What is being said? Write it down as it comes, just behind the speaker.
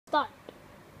start.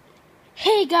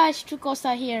 Hey guys, Struke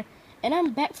here, and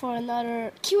I'm back for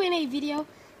another Q&A video,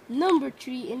 number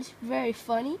 3, and it's very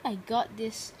funny. I got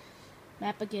this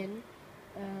map again.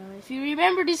 If you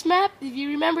remember this map, if you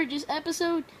remember this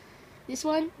episode, this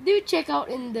one, do check out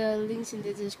in the links in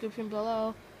the description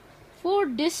below for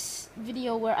this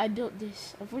video where I built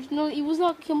this. Unfortunately, it was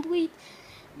not complete,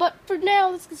 but for now,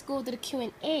 let's just go to the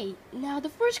Q&A. Now, the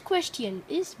first question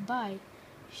is by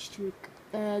Struke,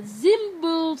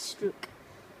 Struke.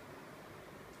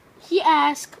 He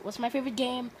asked, "What's my favorite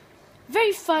game?"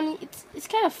 Very funny. It's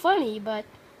kind of funny, but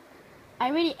I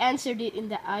already answered it in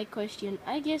the I question.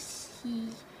 I guess he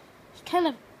kind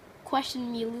of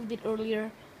questioned me a little bit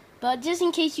earlier, but just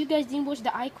in case you guys didn't watch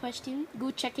the I question,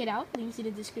 go check it out. Links in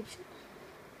the description.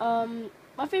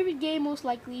 My favorite game most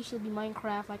likely should be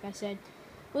Minecraft, like I said.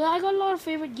 Well, I got a lot of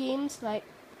favorite games like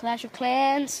Clash of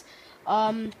Clans,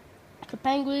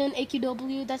 Penguin,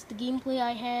 AQW. That's the gameplay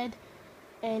I had.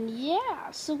 And yeah,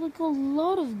 so we got a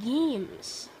lot of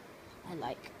games I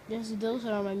like. Those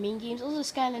are my main games. Also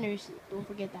Skylanders, don't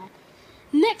forget that.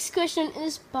 Next question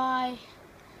is by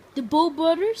the Bow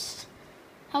Brothers.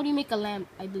 How do you make a lamp,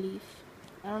 I believe?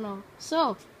 I don't know.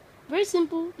 So, very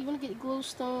simple. You want to get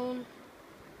glowstone.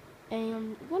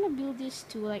 And you want to build this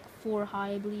to like 4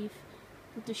 high, I believe.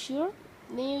 Not too sure.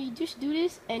 Then you just do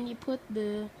this and you put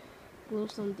the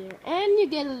glowstone there. And you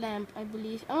get a lamp, I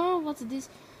believe. Oh, what's this?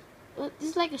 This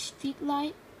is like a street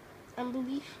light, I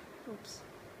believe. Oops.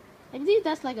 I believe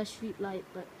that's like a street light,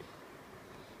 but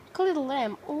call it a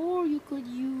lamp. Or you could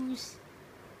use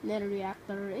nether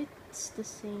reactor. It's the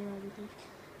same, I believe.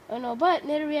 I don't know, but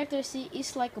nether reactor, see,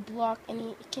 is like a block and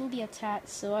it can be attached.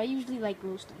 So I usually like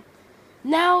glowstone.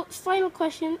 Now, final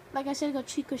question. Like I said, I got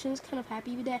 3 questions. Kind of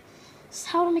happy with that. It's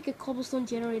how to make a cobblestone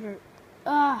generator.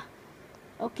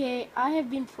 Okay. I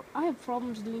have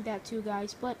problems doing that too,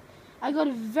 guys, but I got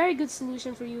a very good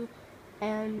solution for you.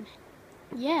 And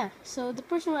yeah, so the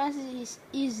person who asked is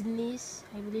Isnis,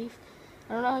 I believe.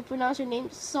 I don't know how to pronounce your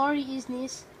name. Sorry,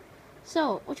 Isnis.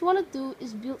 So what you want to do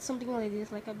is build something like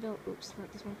this, like I built. Oops,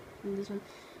 not this one. This one.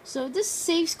 So this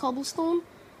saves cobblestone,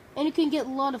 and you can get a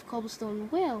lot of cobblestone.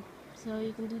 Well, so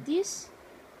you can do this,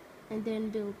 and then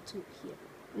build 2 here.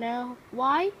 Now,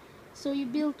 why? So you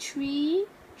build 3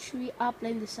 up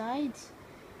in the sides,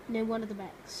 and then 1 at the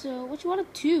back. So what you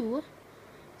want to do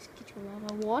is get your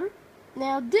lava water.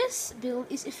 Now this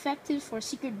build is effective for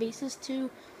secret bases too.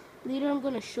 Later I'm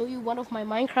gonna show you one of my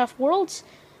Minecraft worlds.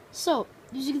 So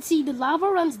as you can see, the lava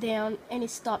runs down and it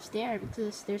stops there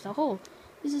because there's a hole.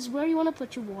 This is where you want to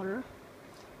put your water.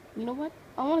 You know what?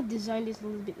 I want to design this a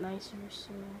little bit nicer.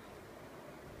 So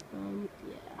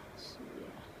yeah. So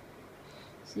yeah.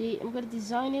 See, I'm gonna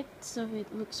design it so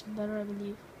it looks better, I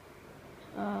believe.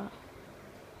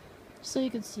 So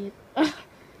you can see it.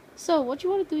 So what you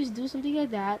want to do is do something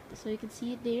like that, so you can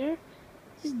see it there.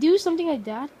 Just do something like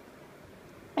that,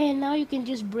 and now you can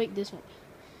just break this one,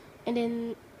 and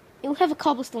then it'll have a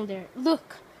cobblestone there.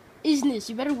 Look, Isness,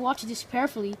 you better watch this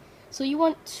carefully. So you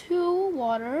want 2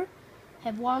 water,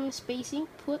 have 1 spacing,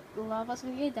 put lava,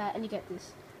 something like that, and you get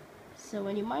this. So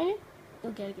when you mine it,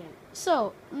 you'll get again.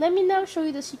 So let me now show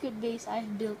you the secret base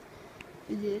I've built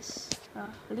with this.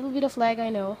 A little bit of lag, I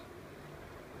know.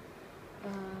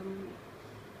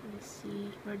 Let's see,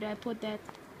 where did I put that?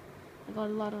 I got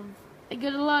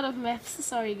a lot of maps.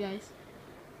 Sorry guys.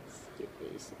 Skip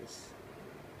bases,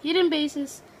 hidden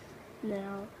bases.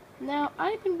 Now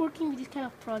I've been working with this kind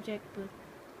of project, but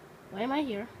why am I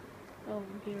here? Oh,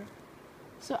 I'm here.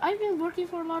 So I've been working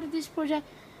for a lot of this project.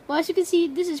 Well, as you can see,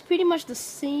 this is pretty much the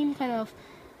same kind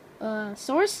of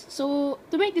source. So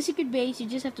to make the secret base, you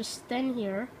just have to stand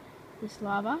here, this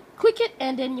lava, click it,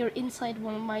 and then you're inside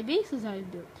one of my bases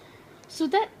I've built. So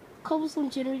that cobblestone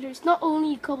generator is not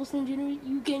only a cobblestone generator,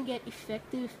 you can get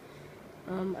effective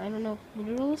I don't know,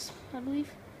 minerals, I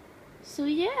believe. So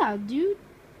yeah, do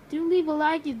leave a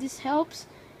like if this helps.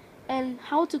 And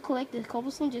how to collect the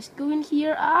cobblestone, just go in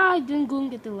here. I didn't go and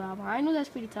get the lava. I know that's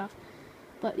pretty tough,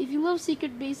 but if you love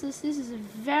secret bases, this is a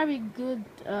very good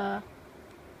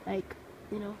like,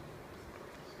 you know,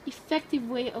 effective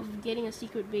way of getting a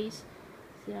secret base.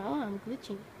 So I'm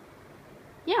glitching.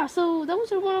 Yeah, so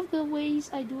those are one of the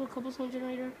ways I do a cobblestone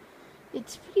generator.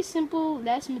 It's pretty simple,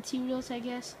 less materials, I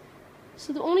guess.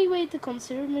 So the only way to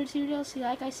conserve materials,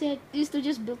 like I said, is to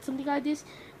just build something like this,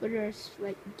 where there's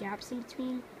like gaps in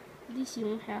between. At least you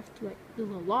don't have to like build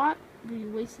a lot, really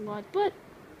waste a lot. But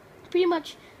pretty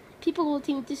much, people will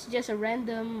think this is just a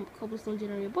random cobblestone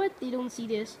generator, but they don't see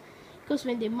this, because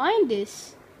when they mine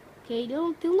this, okay,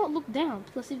 they'll not look down,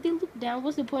 because if they look down,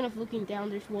 what's the point of looking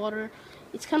down? There's water.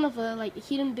 It's kind of a like a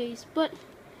hidden base. But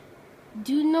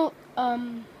do note,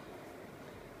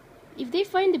 If they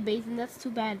find the base, then that's too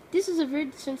bad. This is a very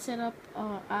different setup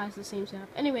as the same setup.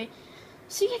 Anyway,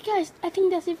 so yeah, guys, I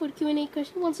think that's it for the Q&A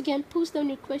question. Once again, post down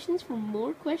your questions for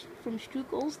more questions from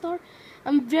Struke All-Star.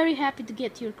 I'm very happy to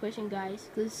get to your question, guys,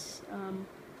 because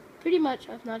pretty much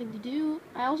I have nothing to do.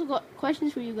 I also got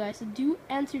questions for you guys, so do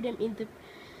answer them in the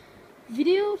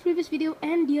previous video,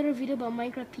 and the other video about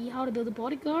Minecraft P, how to build a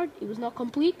bodyguard. It was not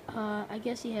complete. I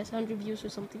guess he has 100 views or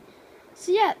something.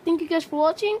 So yeah, thank you guys for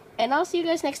watching, and I'll see you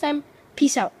guys next time.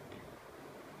 Peace out.